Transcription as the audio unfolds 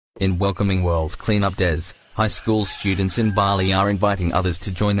In welcoming World Cleanup Days, high school students in Bali are inviting others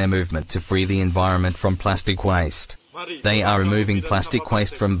to join their movement to free the environment from plastic waste. They are removing plastic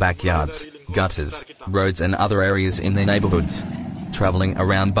waste from backyards, gutters, roads and other areas in their neighbourhoods. Travelling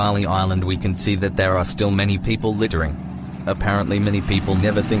around Bali Island, we can see that there are still many people littering. Apparently many people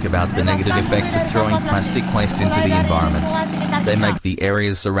never think about the negative effects of throwing plastic waste into the environment. They make the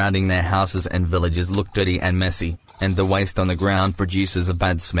areas surrounding their houses and villages look dirty and messy, and the waste on the ground produces a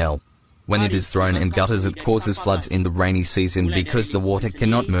bad smell. When it is thrown in gutters, it causes floods in the rainy season because the water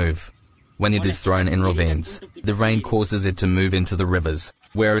cannot move. When it is thrown in ravines, the rain causes it to move into the rivers,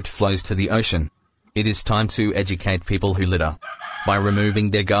 where it flows to the ocean. It is time to educate people who litter. By removing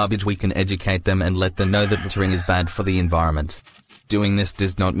their garbage, we can educate them and let them know that littering is bad for the environment. Doing this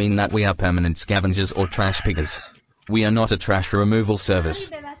does not mean that we are permanent scavengers or trash pickers. We are not a trash removal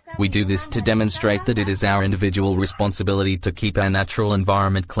service. We do this to demonstrate that it is our individual responsibility to keep our natural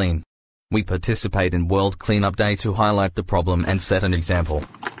environment clean. We participate in World Cleanup Day to highlight the problem and set an example.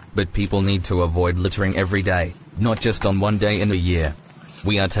 But people need to avoid littering every day, not just on one day in a year.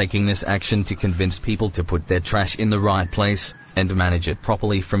 We are taking this action to convince people to put their trash in the right place and manage it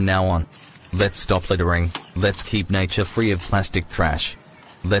properly from now on. Let's stop littering. Let's keep nature free of plastic trash.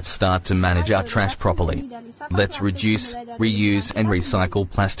 Let's start to manage our trash properly. Let's reduce, reuse and recycle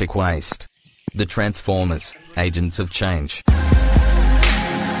plastic waste. The transformers, agents of change.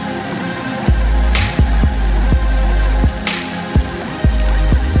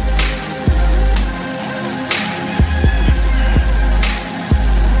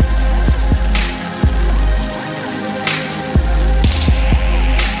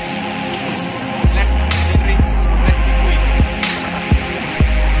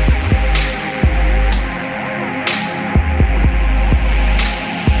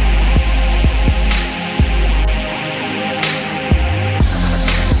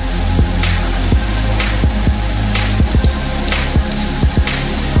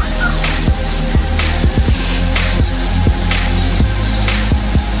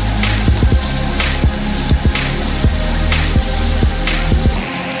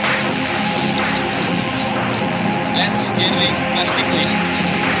 Littering plastic waste.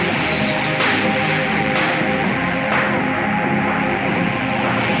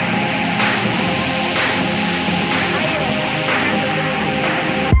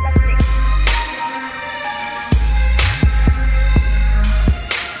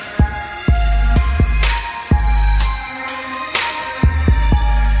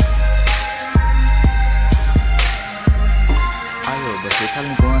 Ayo bersihkan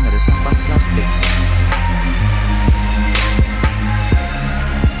lingkungan dari sampah plastik.